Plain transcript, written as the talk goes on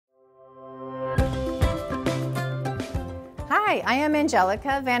Hi, I am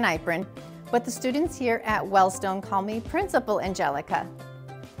Angelica Van Yperen, but the students here at Wellstone call me Principal Angelica.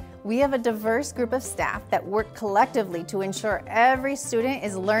 We have a diverse group of staff that work collectively to ensure every student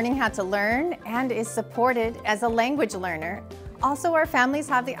is learning how to learn and is supported as a language learner. Also, our families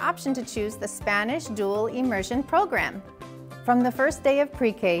have the option to choose the Spanish Dual Immersion program. From the first day of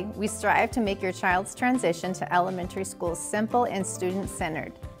pre-K, we strive to make your child's transition to elementary school simple and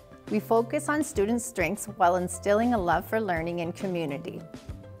student-centered. We focus on student strengths while instilling a love for learning and community.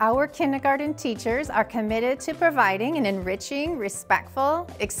 Our kindergarten teachers are committed to providing an enriching, respectful,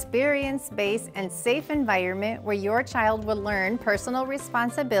 experience-based, and safe environment where your child will learn personal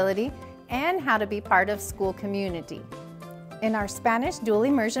responsibility and how to be part of school community. In our Spanish Dual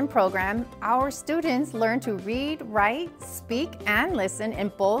Immersion program, our students learn to read, write, speak, and listen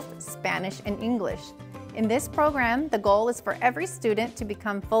in both Spanish and English. In this program, the goal is for every student to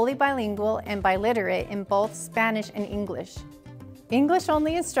become fully bilingual and biliterate in both Spanish and English.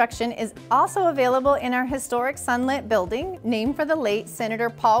 English-only instruction is also available in our historic Sunlit building, named for the late Senator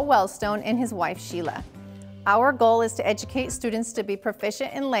Paul Wellstone and his wife Sheila. Our goal is to educate students to be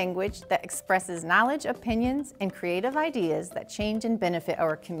proficient in language that expresses knowledge, opinions, and creative ideas that change and benefit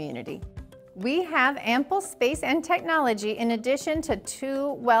our community. We have ample space and technology in addition to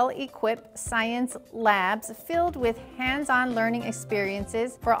 2 well-equipped science labs filled with hands-on learning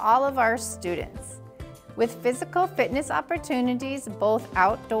experiences for all of our students. With physical fitness opportunities both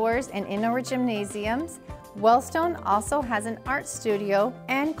outdoors and in our gymnasiums, Wellstone also has an art studio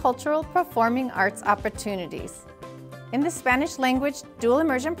and cultural performing arts opportunities. In the Spanish language dual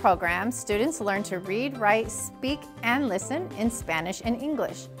immersion program, students learn to read, write, speak, and listen in Spanish and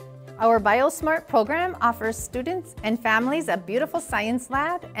English. Our BioSmart program offers students and families a beautiful science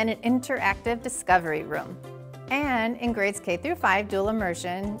lab and an interactive discovery room. And in grades K through 5 dual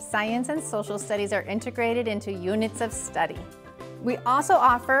immersion, science and social studies are integrated into units of study. We also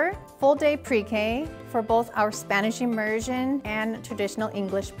offer full-day pre-K for both our Spanish immersion and traditional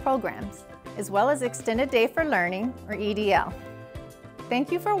English programs, as well as extended day for learning, or EDL.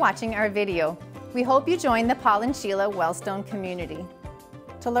 Thank you for watching our video. We hope you join the Paul and Sheila Wellstone community.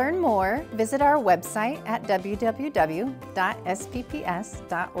 To learn more, visit our website at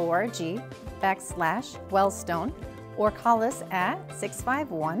www.spps.org/Wellstone or call us at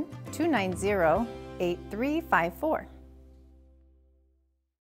 651-290-8354.